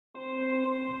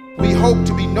We hope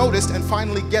to be noticed and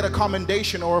finally get a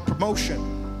commendation or a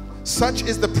promotion. Such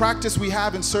is the practice we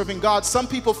have in serving God. Some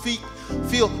people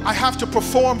feel I have to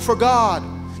perform for God,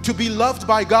 to be loved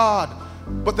by God.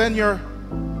 But then you're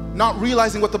not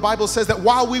realizing what the Bible says, that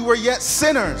while we were yet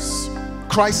sinners,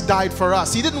 Christ died for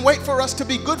us. He didn't wait for us to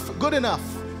be good enough.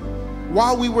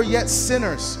 While we were yet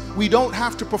sinners, we don't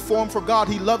have to perform for God.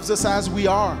 He loves us as we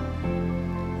are.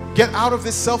 Get out of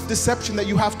this self-deception that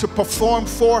you have to perform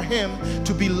for Him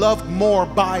to be loved more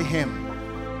by Him.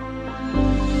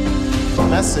 The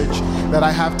message that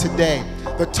I have today: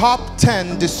 the top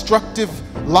 10 destructive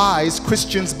lies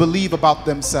Christians believe about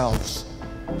themselves.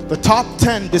 The top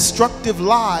 10 destructive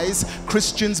lies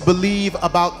Christians believe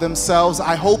about themselves.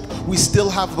 I hope we still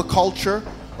have the culture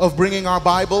of bringing our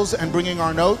Bibles and bringing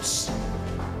our notes.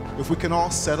 If we can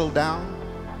all settle down.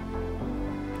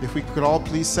 If we could all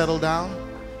please settle down.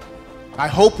 I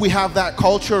hope we have that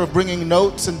culture of bringing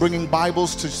notes and bringing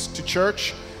Bibles to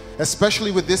church,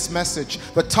 especially with this message.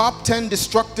 The top 10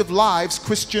 destructive lies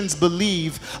Christians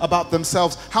believe about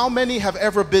themselves. How many have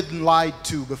ever been lied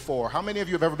to before? How many of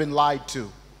you have ever been lied to?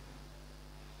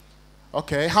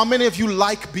 Okay, how many of you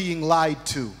like being lied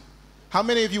to? How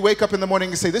many of you wake up in the morning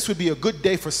and say, this would be a good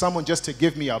day for someone just to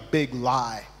give me a big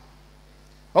lie?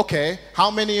 Okay,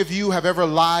 how many of you have ever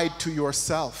lied to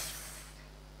yourself?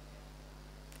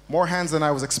 More hands than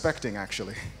I was expecting,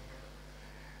 actually.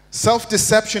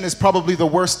 Self-deception is probably the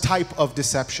worst type of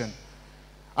deception.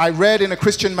 I read in a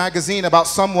Christian magazine about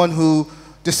someone who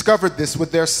discovered this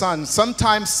with their son.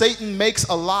 Sometimes Satan makes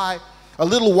a lie, a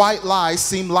little white lie,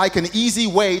 seem like an easy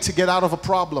way to get out of a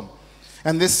problem.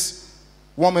 And this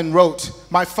woman wrote,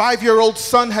 my 5-year-old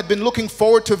son had been looking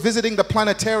forward to visiting the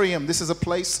planetarium. This is a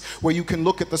place where you can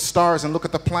look at the stars and look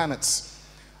at the planets.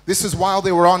 This is while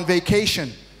they were on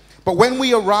vacation. But when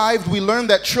we arrived, we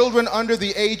learned that children under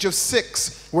the age of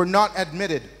 6 were not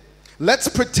admitted. Let's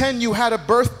pretend you had a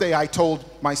birthday, I told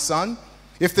my son.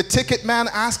 If the ticket man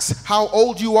asks how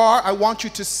old you are, I want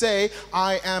you to say,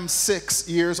 I am 6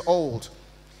 years old.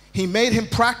 He made him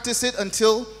practice it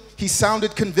until he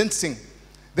sounded convincing,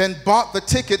 then bought the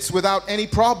tickets without any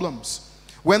problems.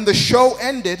 When the show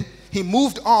ended, we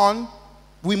moved on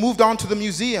to the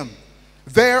museum.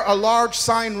 There, a large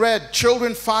sign read,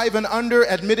 children 5 and under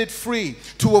admitted free.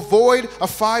 To avoid a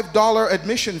 $5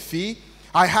 admission fee,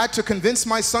 I had to convince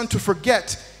my son to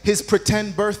forget his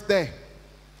pretend birthday.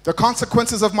 The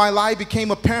consequences of my lie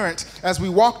became apparent as we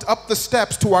walked up the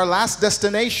steps to our last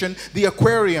destination, the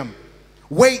aquarium.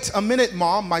 Wait a minute,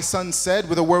 Mom, my son said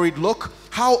with a worried look.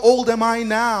 How old am I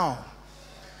now?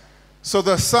 So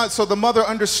the mother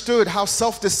understood how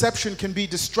self-deception can be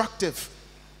destructive.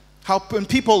 How when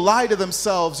people lie to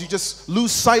themselves, you just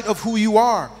lose sight of who you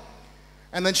are.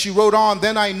 And then she wrote on,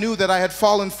 then I knew that I had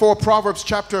fallen for Proverbs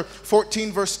chapter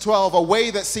 14 verse 12, a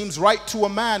way that seems right to a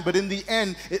man, but in the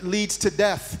end it leads to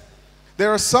death.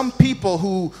 There are some people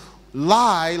who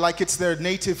lie like it's their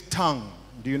native tongue.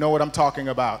 Do you know what I'm talking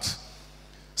about?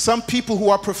 Some people who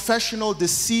are professional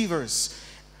deceivers.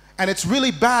 And it's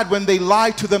really bad when they lie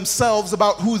to themselves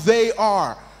about who they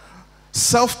are.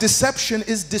 Self-deception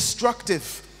is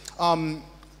destructive.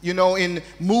 You know, in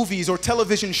movies or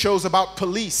television shows about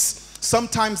police,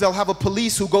 sometimes they'll have a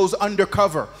police who goes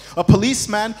undercover, a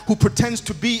policeman who pretends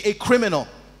to be a criminal,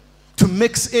 to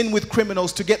mix in with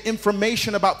criminals, to get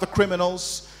information about the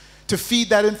criminals, to feed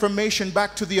that information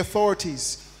back to the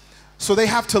authorities. So they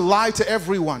have to lie to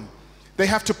everyone. They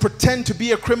have to pretend to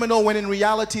be a criminal when in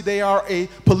reality they are a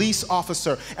police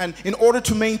officer. And in order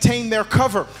to maintain their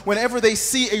cover, whenever they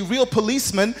see a real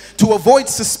policeman, to avoid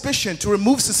suspicion, to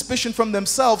remove suspicion from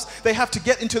themselves, they have to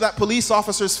get into that police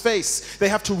officer's face. They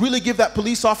have to really give that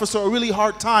police officer a really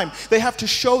hard time. They have to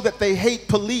show that they hate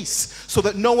police so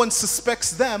that no one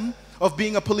suspects them of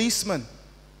being a policeman.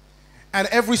 And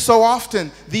every so often,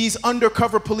 these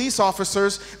undercover police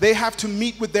officers, they have to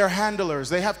meet with their handlers.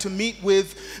 They have to meet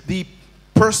with the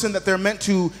person that they're meant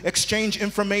to exchange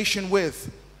information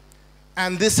with.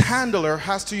 And this handler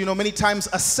has to, many times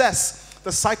assess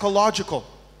the psychological,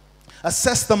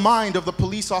 assess the mind of the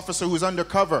police officer who's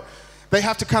undercover. They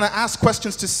have to kind of ask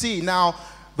questions to see, now,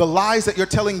 the lies that you're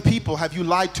telling people, have you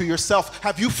lied to yourself?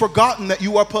 Have you forgotten that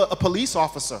you are a police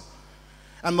officer?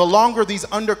 And the longer these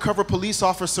undercover police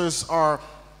officers are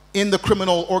in the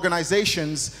criminal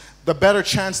organizations, the better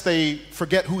chance they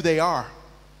forget who they are.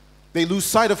 They lose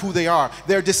sight of who they are.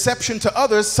 Their deception to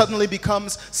others suddenly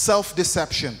becomes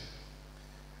self-deception.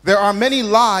 There are many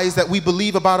lies that we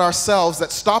believe about ourselves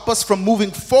that stop us from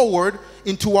moving forward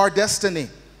into our destiny.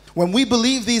 When we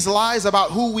believe these lies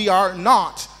about who we are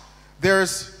not,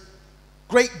 there's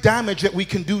great damage that we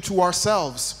can do to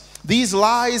ourselves. These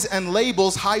lies and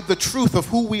labels hide the truth of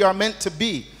who we are meant to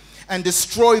be and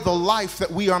destroy the life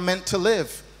that we are meant to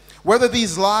live. Whether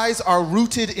these lies are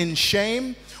rooted in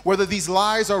shame, whether these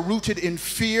lies are rooted in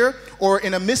fear or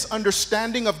in a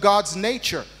misunderstanding of God's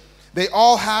nature, they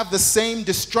all have the same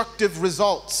destructive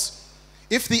results.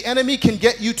 If the enemy can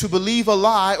get you to believe a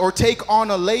lie or take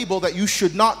on a label that you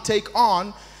should not take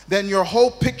on, then your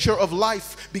whole picture of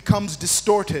life becomes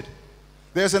distorted.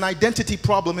 There's an identity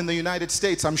problem in the United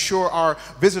States. I'm sure our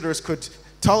visitors could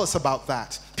tell us about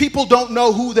that. People don't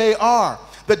know who they are.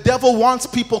 The devil wants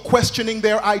people questioning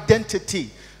their identity.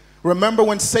 Remember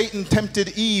when Satan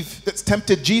tempted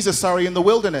Jesus in the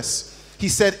wilderness? He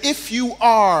said, if you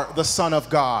are the Son of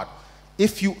God,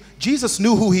 Jesus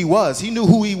knew who he was. He knew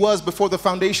who he was before the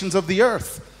foundations of the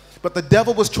earth. But the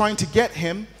devil was trying to get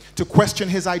him to question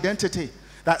his identity.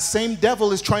 That same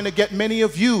devil is trying to get many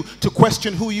of you to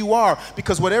question who you are,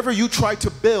 because whatever you try to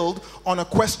build on a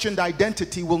questioned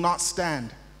identity will not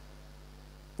stand.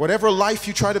 Whatever life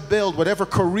you try to build, whatever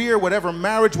career, whatever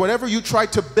marriage, whatever you try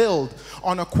to build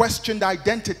on a questioned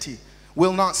identity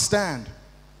will not stand.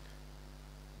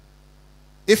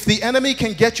 If the enemy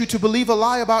can get you to believe a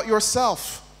lie about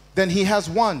yourself, then he has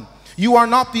won. You are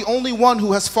not the only one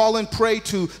who has fallen prey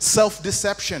to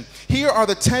self-deception. Here are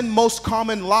the 10 most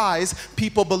common lies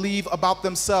people believe about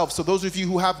themselves. So those of you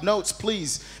who have notes,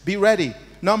 please be ready.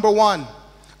 Number 1,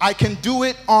 I can do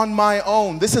it on my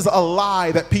own. This is a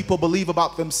lie that people believe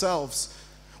about themselves.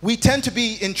 We tend to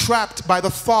be entrapped by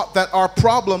the thought that our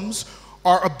problems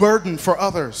are a burden for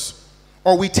others.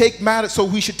 Or we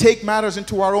should take matters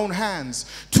into our own hands.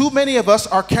 Too many of us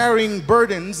are carrying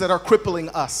burdens that are crippling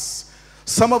us.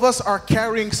 Some of us are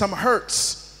carrying some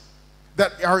hurts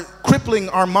that are crippling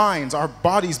our minds. Our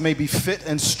bodies may be fit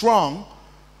and strong,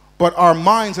 but our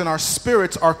minds and our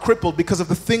spirits are crippled because of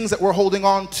the things that we're holding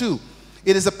on to.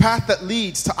 It is a path that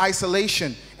leads to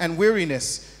isolation and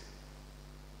weariness.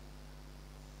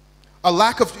 A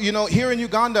lack of, here in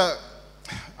Uganda,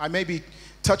 I may be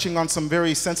touching on some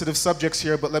very sensitive subjects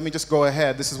here, but let me just go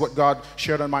ahead. This is what God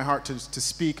shared on my heart to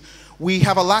speak. We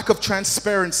have a lack of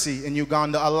transparency in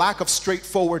Uganda, a lack of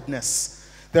straightforwardness.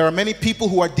 There are many people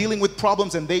who are dealing with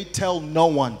problems and they tell no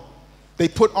one. They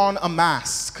put on a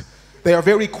mask. They are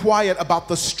very quiet about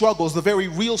the struggles, the very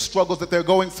real struggles that they're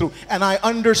going through. And I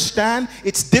understand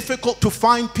it's difficult to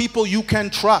find people you can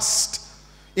trust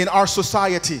in our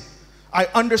society. I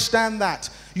understand that.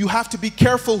 You have to be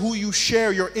careful who you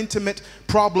share your intimate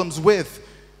problems with,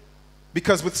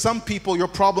 because with some people your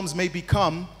problems may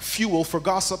become fuel for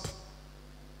gossip.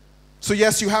 So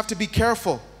yes, you have to be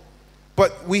careful,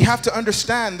 but we have to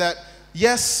understand that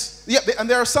and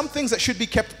there are some things that should be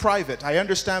kept private. I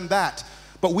understand that,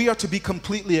 but we are to be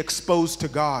completely exposed to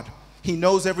God. He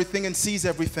knows everything and sees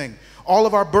everything. All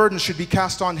of our burdens should be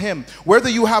cast on Him. Whether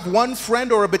you have one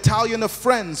friend or a battalion of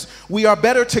friends, we are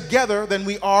better together than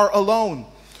we are alone.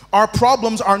 Our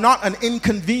problems are not an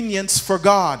inconvenience for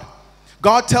God.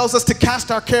 God tells us to cast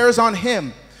our cares on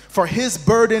Him, for His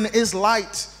burden is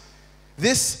light.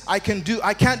 This I can do,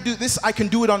 I can't do this, I can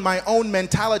do it on my own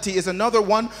mentality is another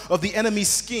one of the enemy's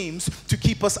schemes to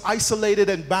keep us isolated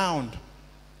and bound.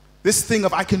 This thing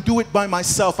of I can do it by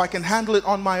myself, I can handle it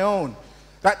on my own,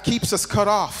 that keeps us cut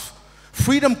off.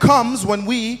 Freedom comes when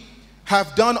we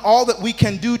have done all that we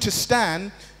can do to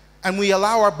stand, and we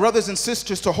allow our brothers and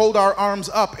sisters to hold our arms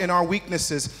up in our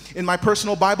weaknesses. In my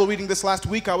personal Bible reading this last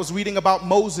week, I was reading about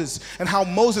Moses and how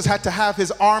Moses had to have his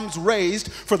arms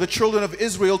raised for the children of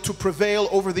Israel to prevail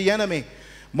over the enemy.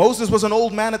 Moses was an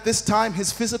old man at this time.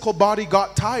 His physical body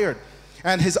got tired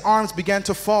and his arms began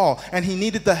to fall, and he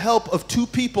needed the help of 2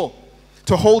 people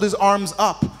to hold his arms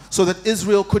up so that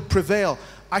Israel could prevail.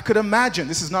 I could imagine,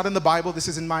 this is not in the Bible, this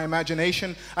is in my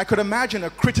imagination, I could imagine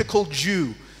a critical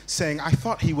Jew saying, I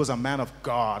thought he was a man of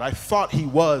God. I thought he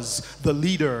was the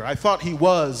leader. I thought he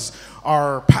was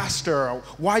our pastor.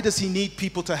 Why does he need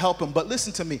people to help him? But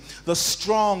listen to me, the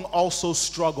strong also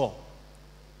struggle.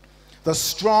 The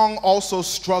strong also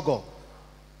struggle.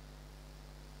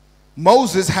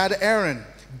 Moses had Aaron.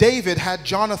 David had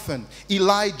Jonathan.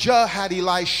 Elijah had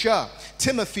Elisha.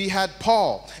 Timothy had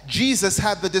Paul. Jesus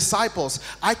had the disciples.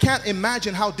 I can't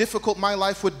imagine how difficult my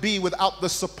life would be without the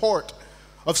support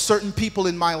of certain people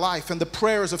in my life and the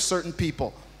prayers of certain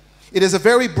people. It is a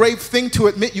very brave thing to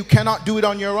admit you cannot do it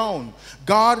on your own.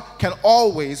 God can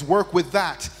always work with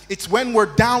that. It's when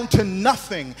we're down to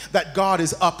nothing that God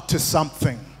is up to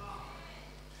something.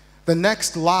 The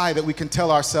next lie that we can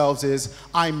tell ourselves is,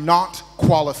 I'm not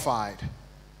qualified.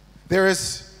 There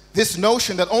is this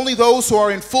notion that only those who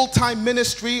are in full-time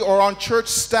ministry or on church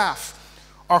staff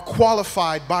are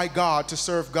qualified by God to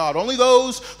serve God. Only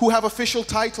those who have official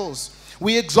titles.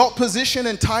 We exalt position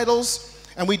and titles,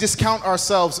 and we discount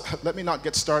ourselves. Let me not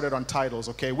get started on titles,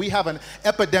 okay? We have an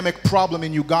epidemic problem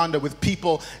in Uganda with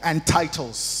people and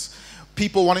titles.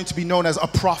 People wanting to be known as a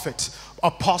prophet,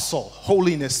 apostle,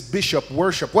 holiness, bishop,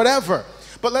 worship, whatever.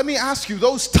 But let me ask you,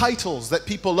 those titles that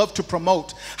people love to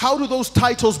promote, how do those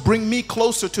titles bring me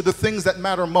closer to the things that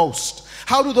matter most?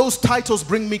 How do those titles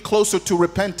bring me closer to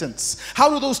repentance?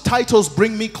 How do those titles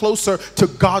bring me closer to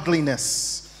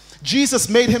godliness? Jesus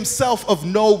made himself of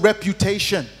no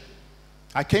reputation.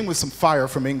 I came with some fire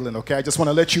from England, okay? I just want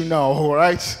to let you know, all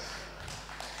right?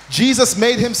 Jesus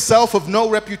made himself of no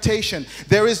reputation.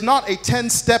 There is not a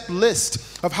 10-step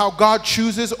list of how God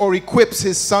chooses or equips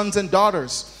his sons and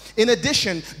daughters. In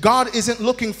addition, God isn't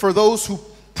looking for those who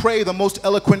pray the most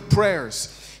eloquent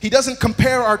prayers. He doesn't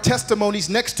compare our testimonies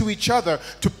next to each other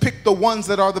to pick the ones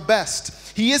that are the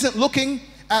best. He isn't looking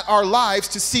at our lives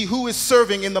to see who is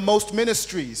serving in the most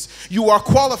ministries. You are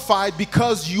qualified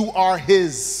because you are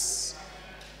his.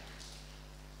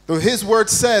 Though his word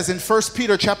says in 1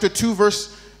 Peter chapter 2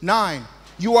 verse 9,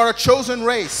 you are a chosen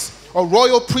race, a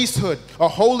royal priesthood, a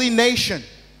holy nation,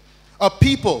 a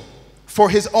people for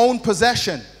his own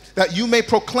possession, that you may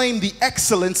proclaim the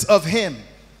excellence of him.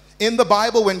 In the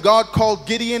Bible, when God called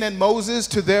Gideon and Moses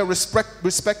to their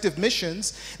respective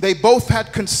missions, they both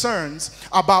had concerns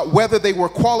about whether they were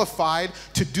qualified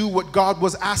to do what God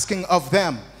was asking of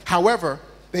them. However,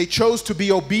 they chose to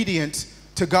be obedient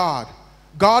to God.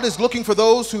 God is looking for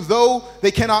those who, though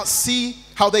they cannot see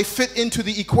how they fit into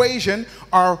the equation,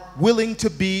 are willing to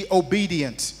be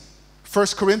obedient. 1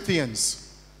 Corinthians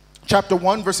chapter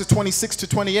 1, verses 26 to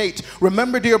 28.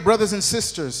 Remember, dear brothers and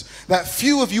sisters, that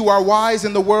few of you are wise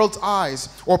in the world's eyes,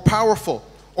 or powerful,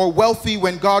 or wealthy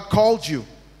when God called you.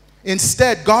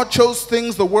 Instead, God chose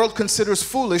things the world considers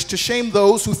foolish to shame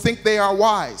those who think they are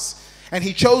wise. And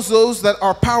he chose those that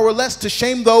are powerless to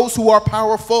shame those who are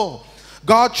powerful.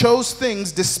 God chose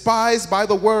things despised by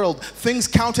the world, things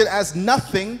counted as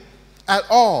nothing at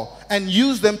all, and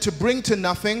used them to bring to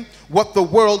nothing what the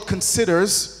world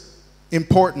considers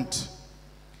important.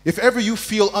 If ever you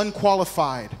feel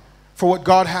unqualified for what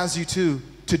God has you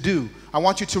to do, I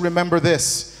want you to remember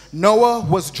this. Noah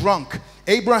was drunk.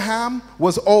 Abraham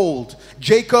was old.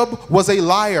 Jacob was a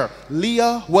liar.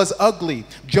 Leah was ugly.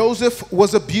 Joseph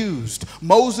was abused.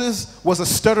 Moses was a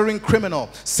stuttering criminal.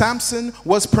 Samson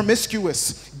was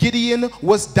promiscuous. Gideon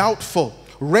was doubtful.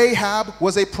 Rahab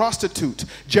was a prostitute.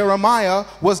 Jeremiah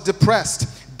was depressed.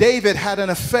 David had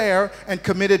an affair and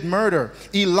committed murder.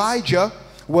 Elijah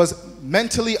was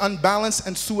mentally unbalanced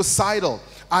and suicidal.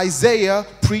 Isaiah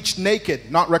preached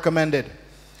naked, not recommended.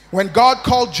 When God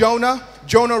called Jonah,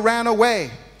 Jonah ran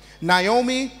away.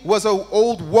 Naomi was an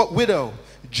old widow.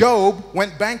 Job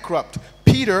went bankrupt.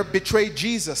 Peter betrayed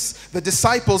Jesus. The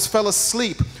disciples fell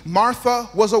asleep. Martha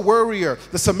was a worrier.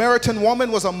 The Samaritan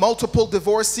woman was a multiple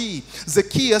divorcee.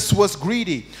 Zacchaeus was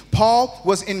greedy. Paul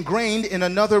was ingrained in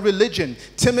another religion.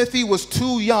 Timothy was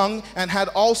too young and had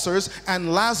ulcers,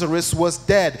 and Lazarus was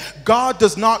dead. God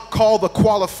does not call the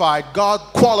qualified. God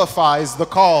qualifies the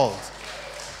called.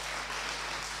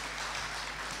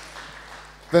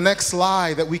 The next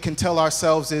lie that we can tell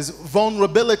ourselves is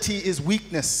vulnerability is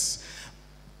weakness.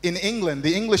 In England,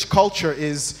 the English culture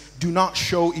is do not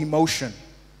show emotion.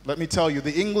 Let me tell you,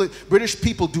 British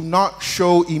people do not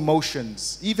show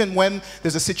emotions, even when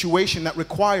there's a situation that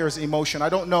requires emotion. I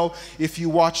don't know if you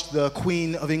watched the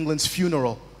Queen of England's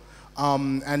funeral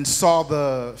and saw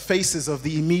the faces of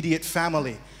the immediate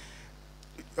family.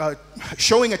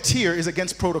 Showing a tear is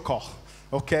against protocol,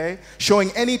 okay?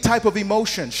 Showing any type of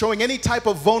emotion, showing any type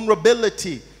of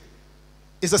vulnerability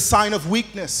is a sign of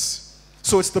weakness.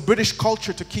 So it's the British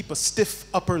culture to keep a stiff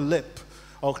upper lip,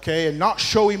 okay, and not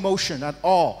show emotion at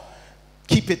all.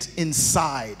 Keep it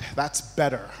inside. That's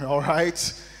better, all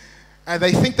right? And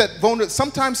they think that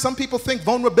sometimes some people think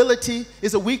vulnerability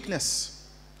is a weakness.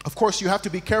 Of course, you have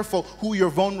to be careful who you're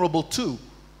vulnerable to.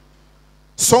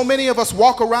 So many of us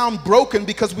walk around broken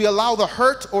because we allow the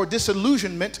hurt or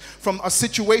disillusionment from a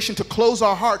situation to close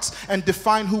our hearts and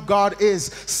define who God is.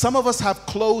 Some of us have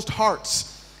closed hearts.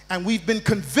 And we've been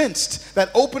convinced that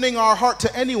opening our heart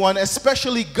to anyone,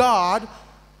 especially God,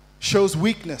 shows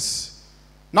weakness.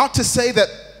 Not to say that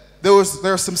there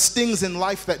are some stings in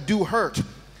life that do hurt,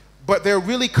 but there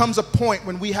really comes a point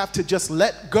when we have to just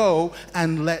let go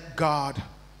and let God.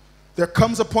 There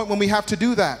comes a point when we have to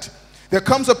do that. There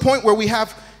comes a point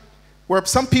where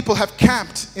some people have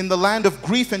camped in the land of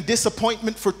grief and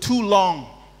disappointment for too long.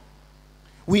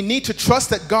 We need to trust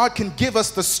that God can give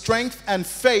us the strength and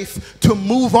faith to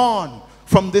move on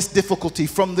from this difficulty,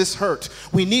 from this hurt.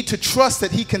 We need to trust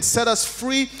that he can set us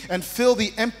free and fill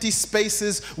the empty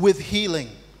spaces with healing.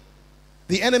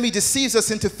 The enemy deceives us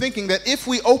into thinking that if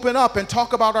we open up and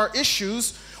talk about our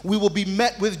issues, we will be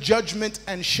met with judgment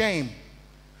and shame.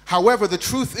 However, the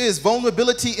truth is,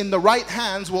 vulnerability in the right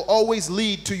hands will always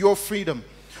lead to your freedom.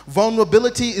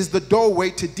 Vulnerability is the doorway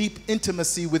to deep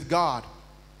intimacy with God.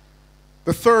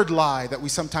 The third lie that we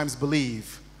sometimes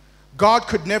believe: God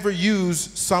could never use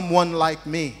someone like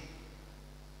me.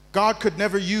 God could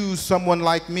never use someone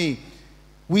like me.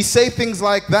 We say things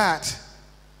like that.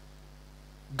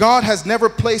 God has never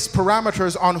placed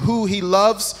parameters on who he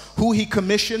loves, who he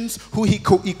commissions, who he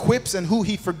equips, and who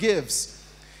he forgives.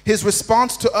 His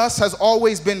response to us has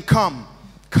always been come.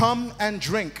 Come and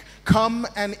drink. Come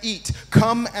and eat.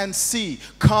 Come and see.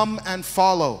 Come and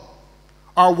follow.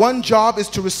 Our one job is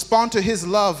to respond to his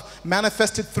love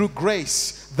manifested through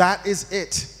grace. That is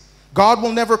it. God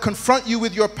will never confront you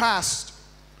with your past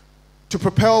to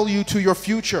propel you to your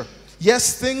future.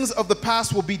 Yes, things of the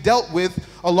past will be dealt with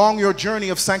along your journey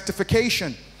of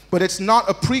sanctification, but it's not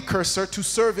a precursor to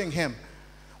serving him.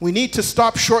 We need to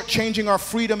stop shortchanging our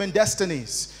freedom and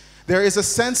destinies. There is a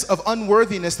sense of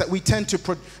unworthiness that we tend to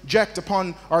project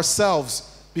upon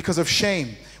ourselves because of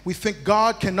shame. We think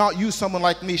God cannot use someone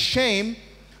like me. Shame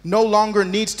no longer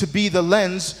needs to be the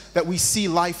lens that we see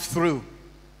life through.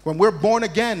 When we're born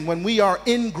again, when we are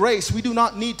in grace, we do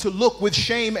not need to look with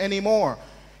shame anymore.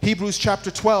 Hebrews chapter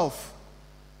 12.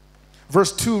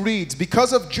 Verse 2 reads,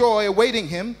 because of joy awaiting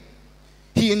him,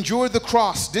 he endured the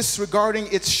cross, disregarding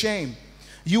its shame.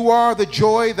 You are the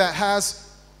joy that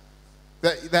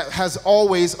has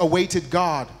always awaited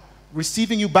God,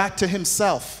 receiving you back to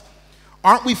himself.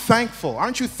 Aren't we thankful?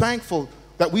 Aren't you thankful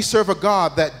that we serve a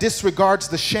God that disregards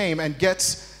the shame and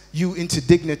gets you into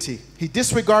dignity? He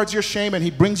disregards your shame and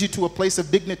he brings you to a place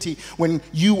of dignity when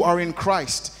you are in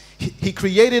Christ. He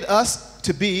created us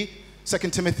to be, 2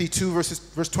 Timothy 2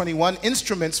 verse 21,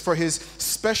 instruments for his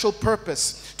special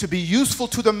purpose, to be useful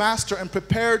to the master and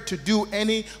prepared to do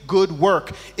any good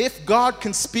work. If God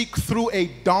can speak through a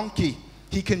donkey,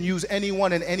 he can use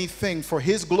anyone and anything for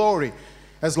his glory,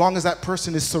 as long as that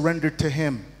person is surrendered to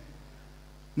him.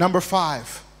 Number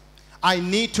 5, I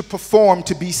need to perform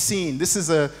to be seen. This is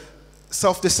a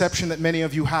self-deception that many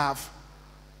of you have.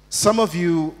 Some of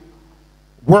you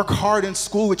work hard in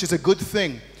school, which is a good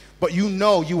thing, but you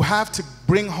know you have to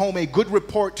bring home a good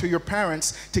report to your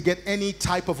parents to get any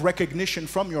type of recognition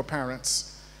from your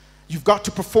parents. You've got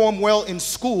to perform well in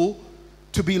school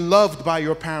to be loved by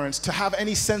your parents, to have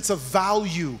any sense of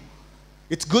value.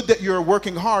 It's good that you're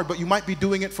working hard, but you might be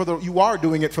doing it you are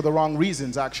doing it for the wrong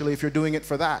reasons, actually, if you're doing it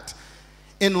for that.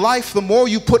 In life, the more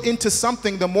you put into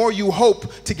something, the more you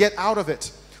hope to get out of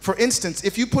it. For instance,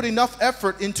 if you put enough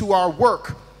effort into our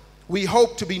work, we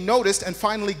hope to be noticed and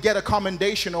finally get a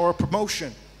commendation or a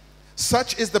promotion.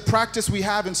 Such is the practice we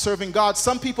have in serving God.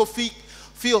 Some people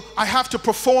feel, I have to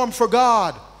perform for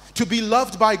God, to be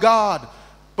loved by God.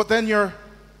 But then you're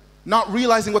not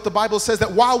realizing what the Bible says,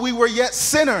 that while we were yet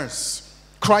sinners,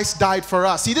 Christ died for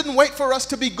us. He didn't wait for us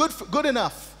to be good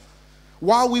enough.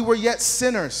 While we were yet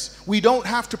sinners, we don't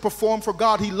have to perform for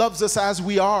God. He loves us as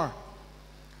we are.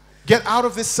 Get out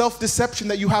of this self-deception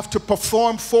that you have to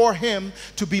perform for him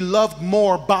to be loved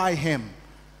more by him.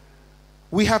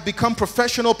 We have become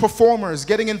professional performers,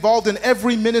 getting involved in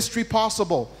every ministry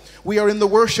possible. We are in the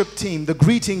worship team, the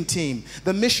greeting team,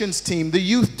 the missions team, the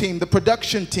youth team, the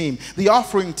production team, the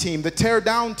offering team, the tear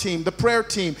down team, the prayer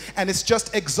team, and it's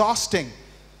just exhausting.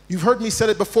 You've heard me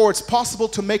say it before, it's possible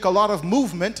to make a lot of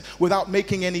movement without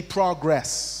making any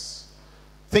progress.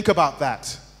 Think about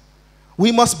that.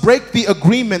 We must break the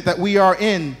agreement that we are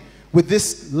in with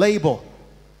this label.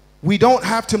 We don't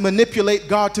have to manipulate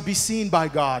God to be seen by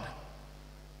God.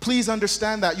 Please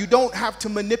understand that. You don't have to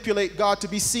manipulate God to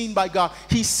be seen by God.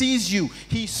 He sees you.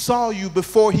 He saw you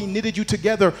before he knitted you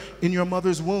together in your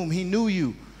mother's womb. He knew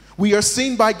you. We are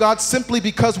seen by God simply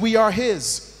because we are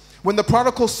his. When the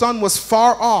prodigal son was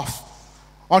far off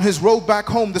on his road back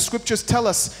home, the scriptures tell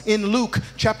us in Luke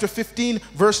chapter 15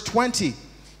 verse 20,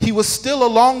 he was still a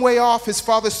long way off. His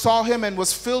father saw him and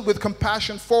was filled with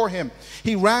compassion for him.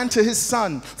 He ran to his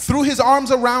son, threw his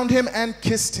arms around him and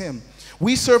kissed him.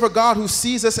 We serve a God who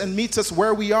sees us and meets us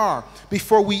where we are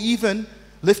before we even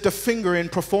lift a finger in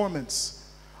performance.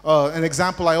 An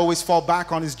example I always fall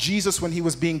back on is Jesus when he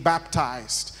was being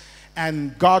baptized.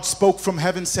 And God spoke from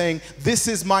heaven saying, "This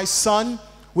is my son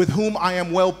with whom I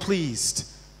am well pleased."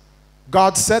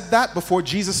 God said that before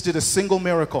Jesus did a single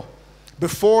miracle.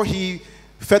 Before he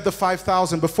fed the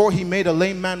 5,000, before he made a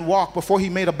lame man walk, before he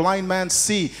made a blind man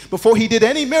see, before he did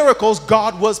any miracles,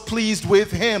 God was pleased with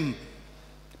him.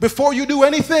 Before you do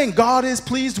anything, God is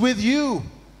pleased with you.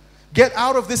 Get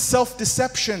out of this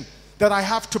self-deception that I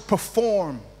have to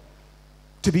perform.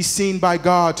 to be seen by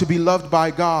God, to be loved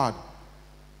by God.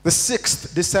 The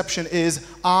sixth deception is,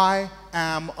 I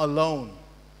am alone.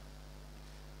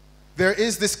 There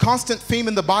is this constant theme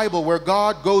in the Bible where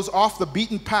God goes off the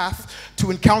beaten path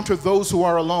to encounter those who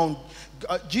are alone.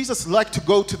 Jesus liked to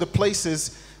go to the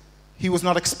places he was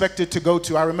not expected to go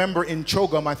to. I remember in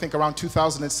Chogam, I think around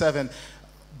 2007,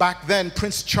 back then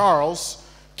Prince Charles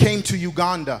came to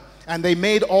Uganda, and they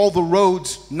made all the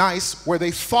roads nice where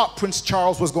they thought Prince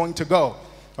Charles was going to go.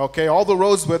 Okay, all the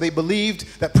roads where they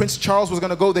believed that Prince Charles was going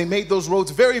to go, they made those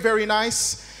roads very, very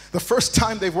nice. The first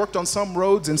time they've worked on some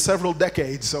roads in several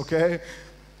decades, okay?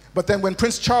 But then when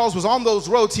Prince Charles was on those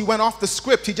roads, he went off the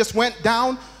script. He just went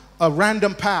down a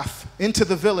random path into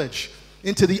the village,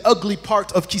 into the ugly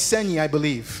part of Kisenyi, I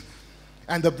believe.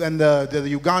 And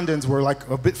the Ugandans were like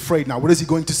a bit afraid now. What is he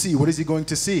going to see? What is he going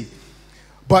to see?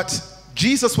 But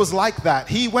Jesus was like that.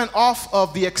 He went off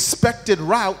of the expected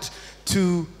route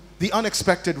to the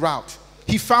unexpected route.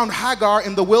 He found Hagar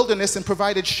in the wilderness and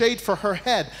provided shade for her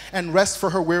head and rest for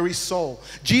her weary soul.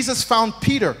 Jesus found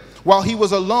Peter while he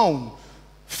was alone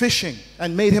fishing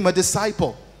and made him a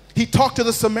disciple. He talked to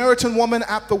the Samaritan woman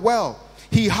at the well.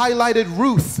 He highlighted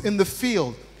Ruth in the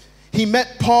field. He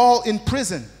met Paul in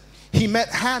prison. He met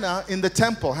Hannah in the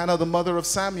temple, Hannah the mother of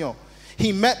Samuel.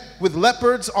 He met with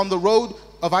leopards on the road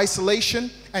of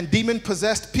isolation and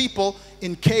demon-possessed people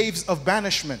in caves of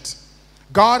banishment.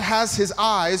 God has had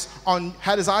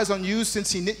his eyes on you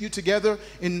since he knit you together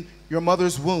in your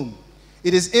mother's womb.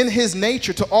 It is in his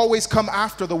nature to always come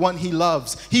after the one he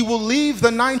loves. He will leave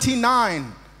the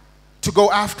 99 to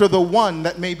go after the one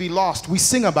that may be lost. We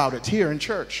sing about it here in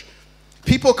church.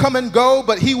 People come and go,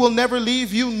 but he will never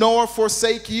leave you nor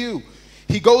forsake you.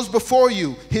 He goes before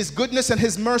you. His goodness and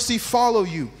his mercy follow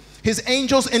you. His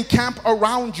angels encamp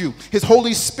around you. His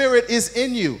Holy Spirit is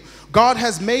in you. God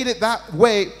has made it that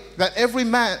way that every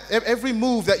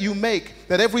move that you make,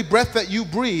 that every breath that you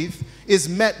breathe is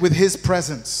met with his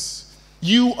presence.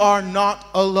 You are not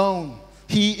alone.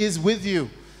 He is with you.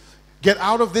 Get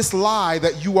out of this lie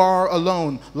that you are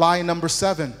alone. Lie number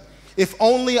 7. If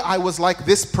only I was like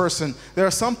this person. There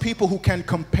are some people who can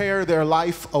compare their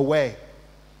life away.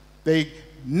 They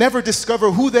never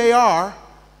discover who they are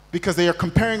because they are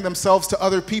comparing themselves to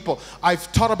other people.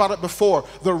 I've taught about it before.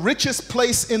 The richest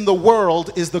place in the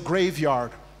world is the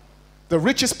graveyard. The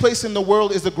richest place in the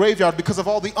world is the graveyard because of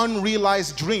all the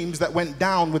unrealized dreams that went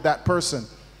down with that person.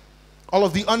 All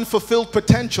of the unfulfilled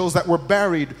potentials that were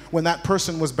buried when that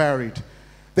person was buried.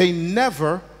 They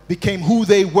never became who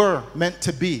they were meant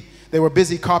to be. They were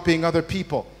busy copying other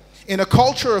people. In a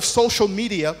culture of social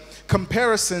media,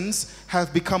 comparisons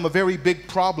have become a very big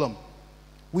problem.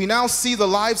 We now see the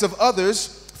lives of others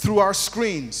through our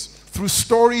screens, through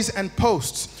stories and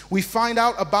posts. We find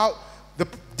out about the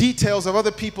details of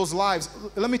other people's lives.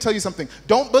 Let me tell you something.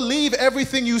 Don't believe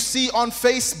everything you see on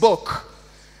Facebook.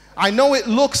 I know it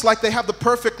looks like they have the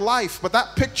perfect life, but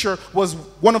that picture was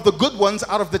one of the good ones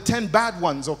out of the 10 bad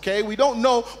ones, okay? We don't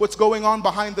know what's going on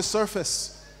behind the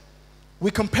surface.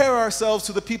 We compare ourselves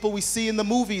to the people we see in the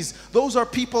movies. Those are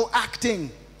people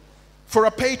acting for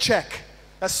a paycheck.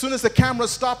 As soon as the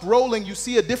cameras stop rolling, you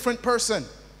see a different person.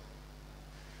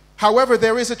 However,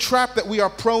 there is a trap that we are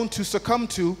prone to succumb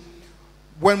to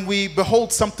when we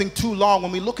behold something too long.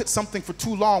 When we look at something for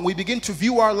too long, we begin to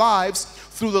view our lives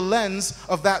through the lens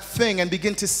of that thing and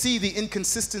begin to see the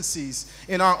inconsistencies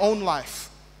in our own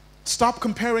life. Stop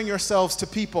comparing yourselves to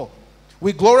people.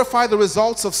 We glorify the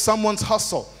results of someone's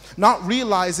hustle, not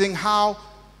realizing how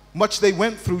much they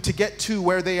went through to get to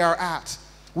where they are at.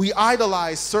 We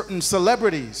idolize certain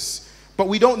celebrities, but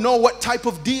we don't know what type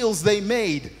of deals they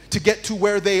made to get to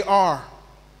where they are.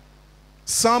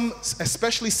 Some,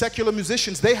 especially secular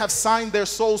musicians, they have signed their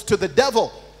souls to the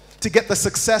devil to get the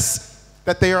success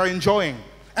that they are enjoying.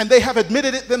 And they have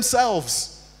admitted it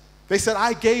themselves. They said,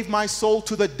 I gave my soul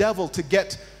to the devil to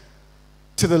get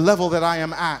to the level that I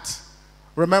am at.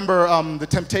 Remember the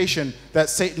temptation that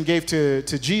Satan gave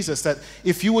to Jesus, that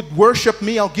if you would worship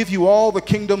me, I'll give you all the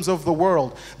kingdoms of the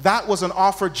world. That was an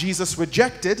offer Jesus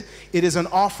rejected. It is an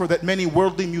offer that many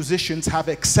worldly musicians have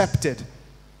accepted.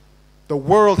 The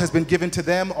world has been given to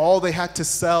them. All they had to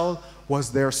sell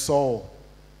was their soul.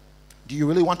 Do you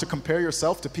really want to compare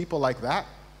yourself to people like that?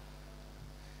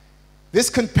 This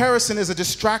comparison is a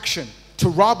distraction to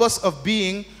rob us of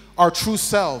being our true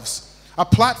selves. A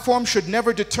platform should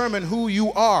never determine who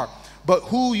you are, but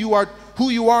who you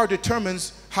are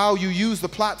determines how you use the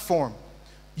platform.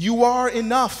 You are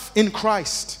enough in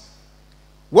Christ.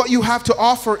 What you have to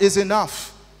offer is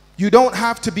enough. You don't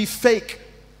have to be fake.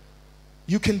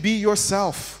 You can be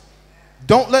yourself.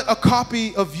 Don't let a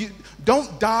copy of you,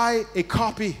 don't die a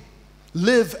copy.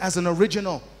 Live as an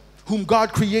original, whom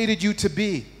God created you to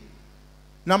be.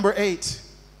 Number 8,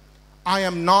 I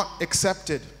am not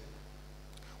accepted.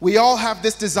 We all have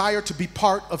this desire to be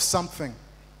part of something.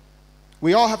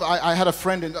 We all have, I had a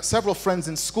friend, and several friends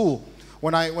in school.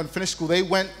 When I finished school, they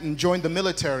went and joined the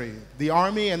military, the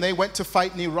army, and they went to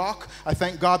fight in Iraq. I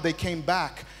thank God they came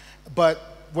back. But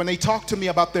when they talk to me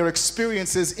about their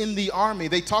experiences in the army,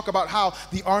 they talk about how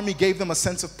the army gave them a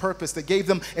sense of purpose. They gave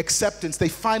them acceptance. They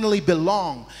finally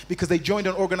belong because they joined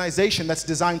an organization that's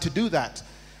designed to do that,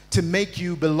 to make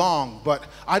you belong. But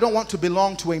I don't want to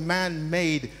belong to a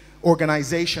man-made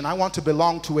organization. I want to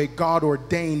belong to a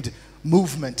God-ordained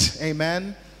movement.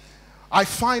 Amen? I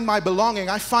find my belonging,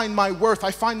 I find my worth,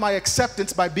 I find my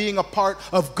acceptance by being a part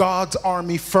of God's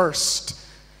army first.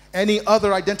 Any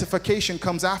other identification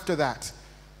comes after that.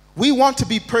 We want to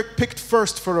be picked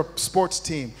first for a sports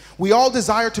team. We all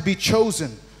desire to be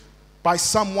chosen by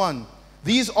someone.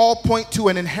 These all point to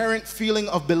an inherent feeling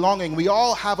of belonging. We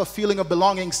all have a feeling of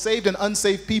belonging, saved and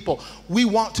unsaved people. We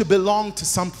want to belong to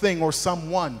something or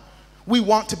someone. We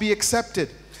want to be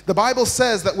accepted. The Bible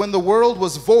says that when the world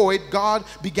was void, God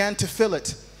began to fill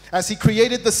it. As He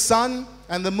created the sun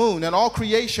and the moon and all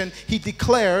creation, He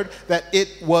declared that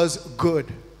it was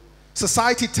good.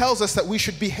 Society tells us that we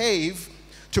should behave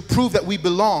to prove that we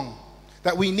belong,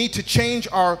 that we need to change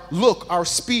our look, our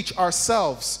speech,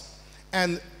 ourselves.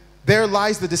 And there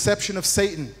lies the deception of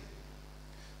Satan.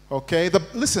 Okay,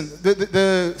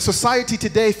 the society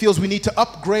today feels we need to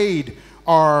upgrade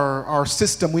our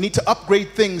system. We need to upgrade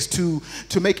things to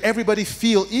make everybody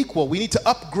feel equal. We need to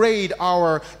upgrade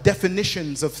our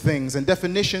definitions of things and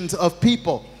definitions of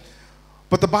people.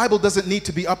 But the Bible doesn't need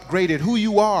to be upgraded. Who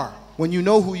you are, when you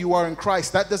know who you are in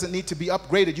Christ, that doesn't need to be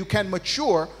upgraded. You can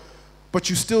mature, but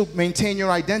you still maintain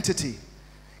your identity.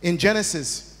 In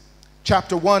Genesis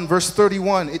chapter 1, verse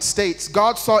 31, it states,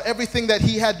 God saw everything that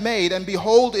He had made, and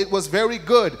behold, it was very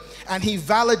good, and He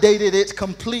validated it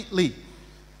completely.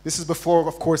 This is before,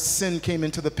 of course, sin came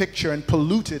into the picture and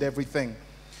polluted everything.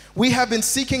 We have been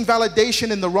seeking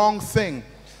validation in the wrong thing,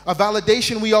 a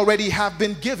validation we already have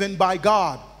been given by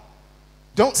God.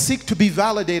 Don't seek to be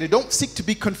validated. Don't seek to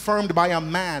be confirmed by a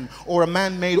man or a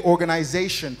man-made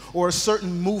organization or a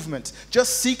certain movement.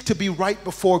 Just seek to be right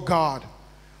before God.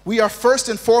 We are first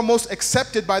and foremost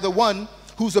accepted by the one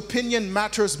whose opinion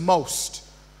matters most.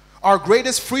 Our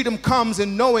greatest freedom comes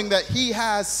in knowing that He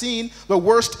has seen the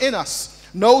worst in us,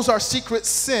 knows our secret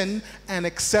sin, and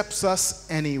accepts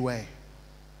us anyway.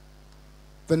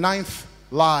 The 9th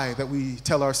lie that we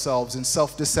tell ourselves in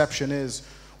self-deception is,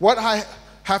 what I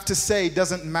have to say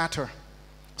doesn't matter.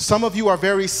 Some of you are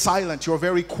very silent, you're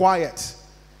very quiet,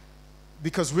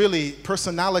 because really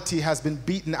personality has been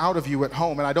beaten out of you at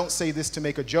home. And I don't say this to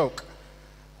make a joke,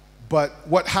 but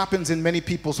what happens in many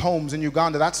people's homes in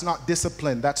Uganda, that's not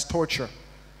discipline, that's torture.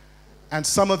 And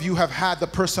some of you have had the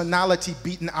personality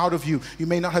beaten out of you. You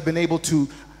may not have been able to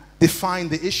define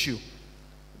the issue,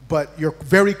 but you're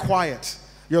very quiet.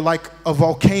 You're like a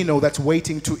volcano that's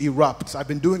waiting to erupt. I've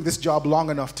been doing this job long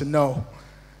enough to know.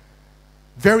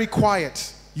 Very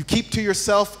quiet. You keep to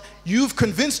yourself. You've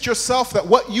convinced yourself that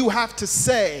what you have to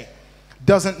say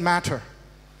doesn't matter.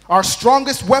 Our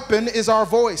strongest weapon is our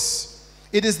voice.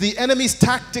 It is the enemy's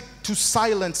tactic to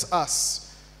silence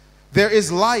us. There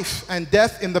is life and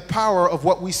death in the power of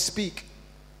what we speak.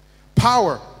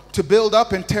 Power to build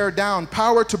up and tear down.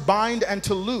 Power to bind and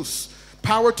to loose.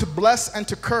 Power to bless and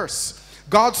to curse.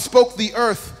 God spoke the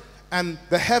earth and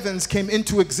the heavens came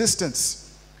into existence.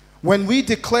 When we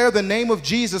declare the name of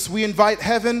Jesus, we invite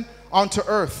heaven onto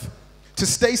earth. To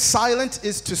stay silent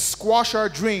is to squash our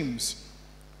dreams.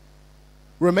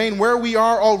 Remain where we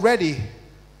are already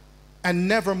and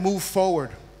never move forward.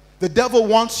 The devil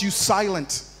wants you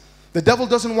silent. The devil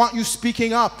doesn't want you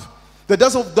speaking up. The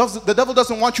devil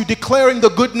doesn't want you declaring the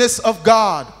goodness of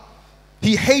God.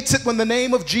 He hates it when the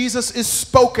name of Jesus is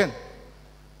spoken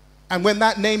and when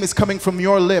that name is coming from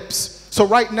your lips. So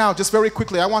right now, just very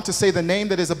quickly, I want to say the name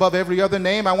that is above every other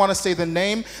name. I want to say the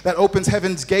name that opens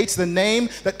heaven's gates, the name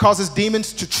that causes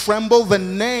demons to tremble, the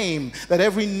name that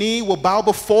every knee will bow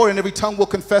before and every tongue will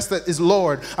confess that is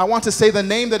Lord. I want to say the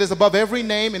name that is above every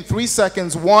name in 3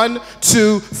 seconds. 1,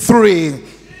 2, 3.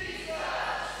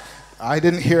 I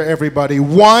didn't hear everybody.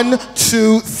 1,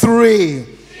 2, 3.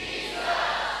 Jesus.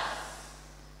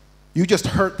 You just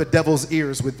hurt the devil's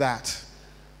ears with that.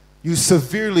 You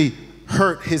severely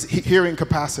hurt his hearing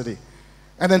capacity.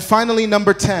 And then finally,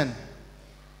 number 10.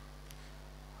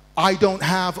 I don't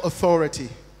have authority.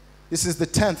 This is the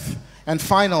 10th and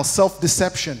final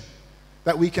self-deception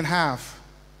that we can have.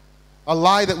 A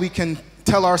lie that we can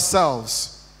tell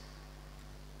ourselves.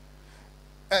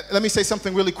 Let me say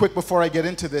something really quick before I get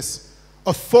into this.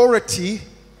 Authority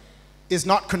is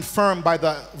not confirmed by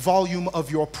the volume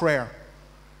of your prayer.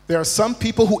 There are some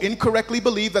people who incorrectly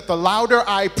believe that the louder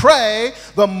I pray,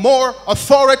 the more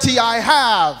authority I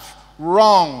have.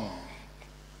 Wrong.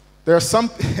 There are some,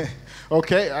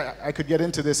 okay, I could get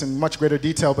into this in much greater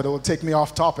detail, but it will take me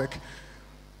off topic.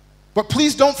 But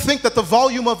please don't think that the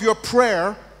volume of your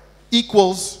prayer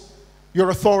equals your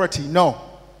authority. No.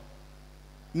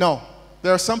 No.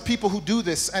 There are some people who do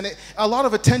this, and a lot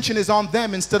of attention is on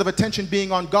them instead of attention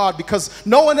being on God, because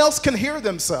no one else can hear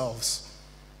themselves.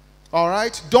 All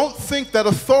right? Don't think that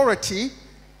authority,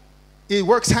 it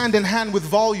works hand in hand with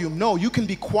volume. No, you can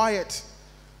be quiet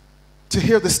to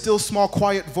hear the still small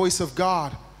quiet voice of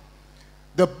God.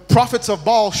 The prophets of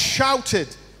Baal shouted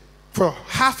for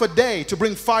half a day to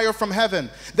bring fire from heaven.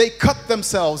 They cut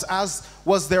themselves, as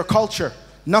was their culture.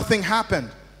 Nothing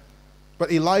happened.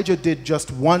 But Elijah did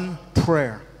just one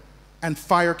prayer, and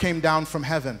fire came down from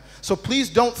heaven. So please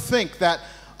don't think that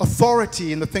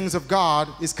authority in the things of God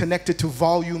is connected to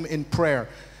volume in prayer.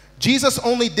 Jesus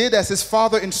only did as his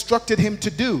Father instructed him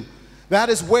to do. That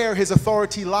is where his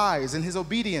authority lies, in his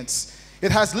obedience.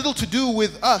 It has little to do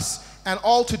with us and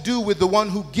all to do with the one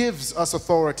who gives us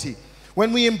authority.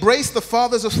 When we embrace the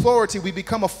Father's authority, we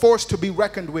become a force to be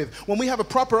reckoned with. When we have a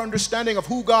proper understanding of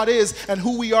who God is and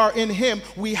who we are in him,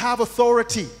 we have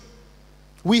authority.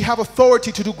 We have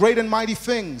authority to do great and mighty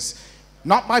things.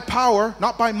 Not by power,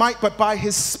 not by might, but by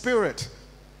his Spirit.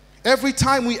 Every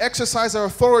time we exercise our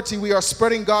authority, we are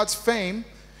spreading God's fame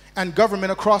and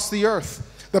government across the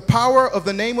earth. The power of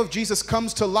the name of Jesus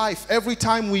comes to life every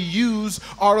time we use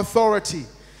our authority.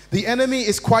 The enemy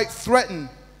is quite threatened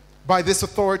by this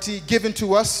authority given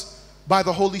to us by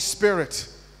the Holy Spirit.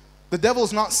 The devil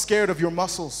is not scared of your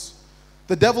muscles.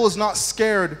 The devil is not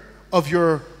scared of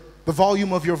the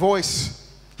volume of your voice.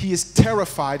 He is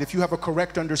terrified if you have a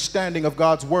correct understanding of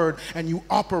God's word and you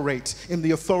operate in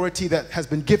the authority that has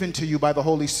been given to you by the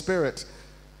Holy Spirit.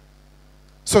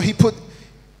 So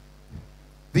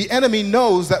the enemy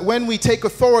knows that when we take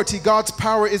authority, God's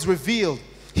power is revealed.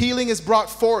 Healing is brought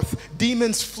forth,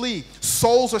 demons flee,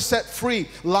 souls are set free,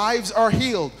 lives are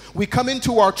healed. We come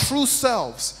into our true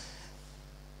selves,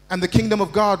 and the kingdom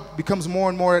of God becomes more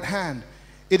and more at hand.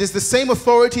 It is the same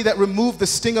authority that removed the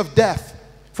sting of death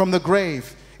from the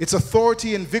grave. It's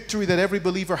authority and victory that every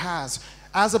believer has.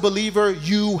 As a believer,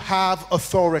 you have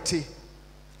authority.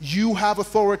 You have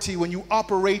authority when you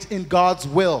operate in God's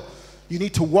will. You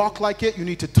need to walk like it, you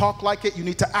need to talk like it, you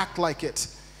need to act like it.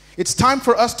 It's time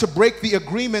for us to break the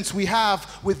agreements we have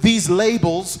with these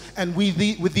labels and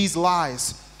with these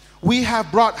lies. We have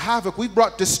brought havoc, we've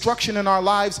brought destruction in our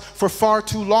lives for far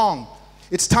too long.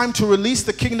 It's time to release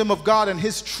the kingdom of God and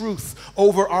his truth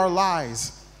over our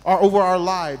lives,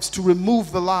 to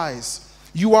remove the lies.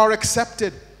 You are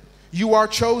accepted, you are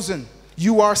chosen,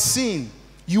 you are seen,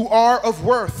 you are of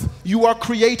worth, you are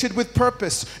created with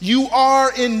purpose, you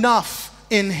are enough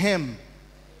in him.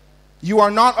 You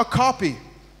are not a copy.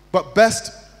 But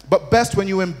best when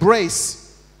you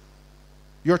embrace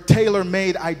your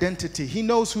tailor-made identity. He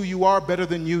knows who you are better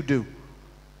than you do.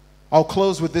 I'll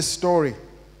close with this story.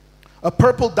 A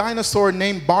purple dinosaur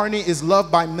named Barney is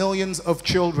loved by millions of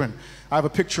children. I have a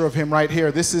picture of him right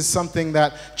here. This is something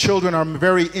that children are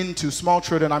very into, small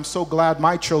children. I'm so glad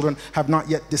my children have not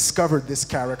yet discovered this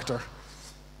character.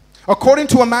 According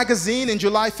to a magazine in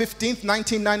July 15th,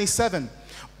 1997,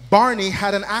 Barney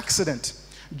had an accident.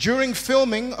 During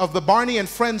filming of the Barney and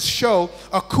Friends show,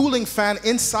 a cooling fan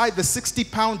inside the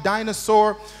 60-pound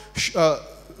dinosaur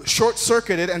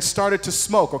short-circuited and started to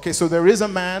smoke. Okay, so there is a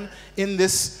man in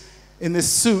this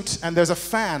suit, and there's a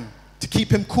fan to keep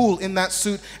him cool in that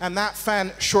suit, and that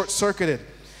fan short-circuited.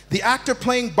 The actor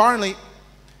playing Barney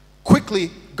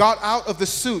quickly got out of the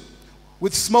suit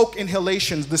with smoke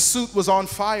inhalations. The suit was on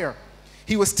fire.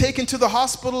 He was taken to the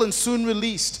hospital and soon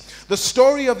released. The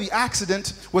story of the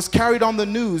accident was carried on the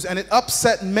news, and it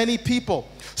upset many people.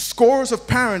 Scores of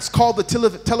parents called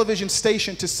the television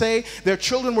station to say their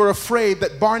children were afraid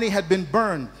that Barney had been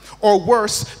burned, or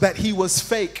worse, that he was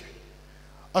fake.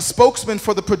 A spokesman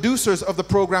for the producers of the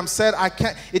program said,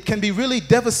 it can be really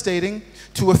devastating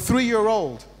to a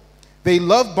 3-year-old. They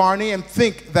love Barney and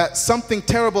think that something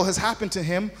terrible has happened to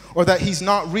him or that he's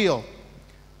not real.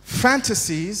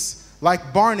 Fantasies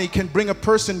like Barney can bring a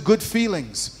person good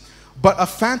feelings, but a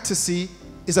fantasy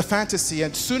is a fantasy,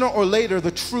 and sooner or later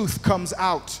the truth comes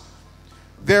out.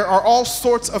 There are all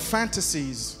sorts of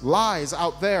fantasies, lies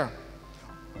out there.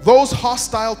 Those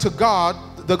hostile to God,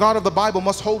 the God of the Bible,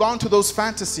 must hold on to those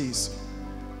fantasies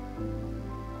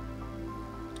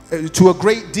to a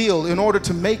great deal in order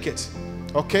to make it.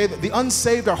 Okay, the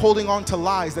unsaved are holding on to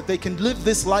lies that they can live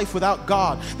this life without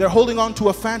God. They're holding on to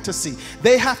a fantasy.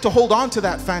 They have to hold on to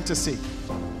that fantasy.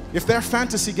 If their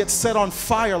fantasy gets set on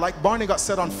fire, like Barney got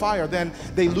set on fire, then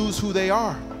they lose who they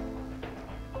are.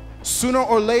 Sooner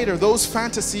or later, those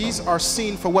fantasies are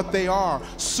seen for what they are.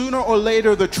 Sooner or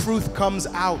later, the truth comes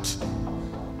out.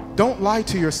 Don't lie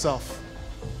to yourself.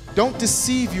 Don't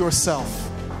deceive yourself.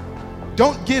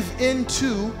 Don't give in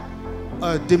to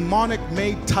a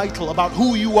demonic-made title about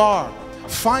who you are.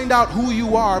 Find out who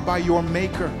you are by your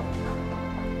Maker,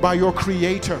 by your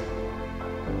Creator.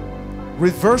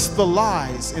 Reverse the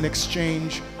lies in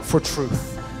exchange for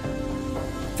truth.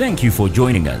 Thank you for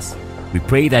joining us. We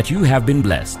pray that you have been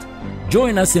blessed.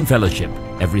 Join us in fellowship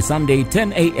every Sunday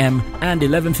 10 a.m. and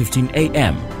 11:15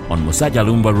 a.m. on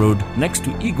Musajalumba Road next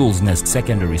to Eagle's Nest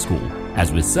Secondary School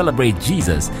as we celebrate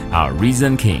Jesus, our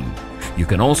risen King. You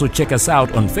can also check us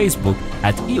out on Facebook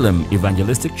at Elam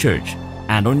Evangelistic Church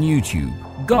and on YouTube.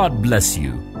 God bless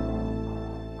you.